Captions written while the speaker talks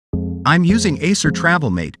I'm using Acer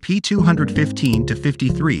TravelMate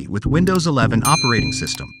P215-53 with Windows 11 operating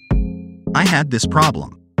system. I had this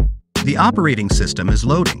problem. The operating system is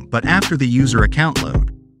loading, but after the user account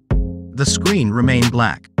load, the screen remained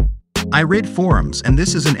black. I read forums and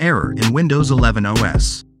this is an error in Windows 11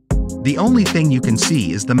 OS. The only thing you can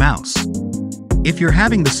see is the mouse. If you're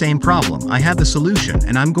having the same problem, I have the solution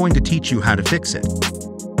and I'm going to teach you how to fix it.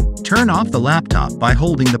 Turn off the laptop by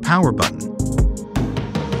holding the power button.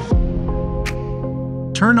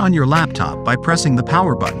 Turn on your laptop by pressing the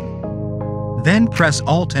power button. Then press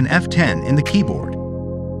Alt and F10 in the keyboard.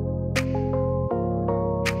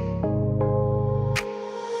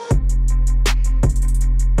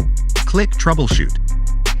 Click Troubleshoot.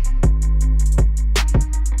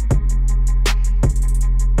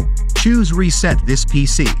 Choose Reset this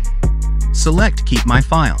PC. Select Keep My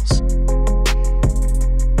Files.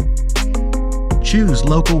 Choose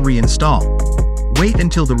Local Reinstall. Wait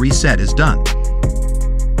until the reset is done.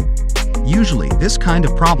 Usually, this kind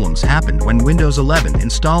of problems happened when Windows 11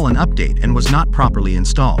 installed an update and was not properly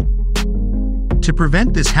installed. To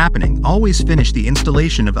prevent this happening, always finish the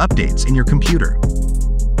installation of updates in your computer.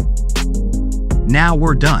 Now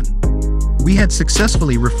we're done. We had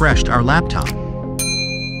successfully refreshed our laptop.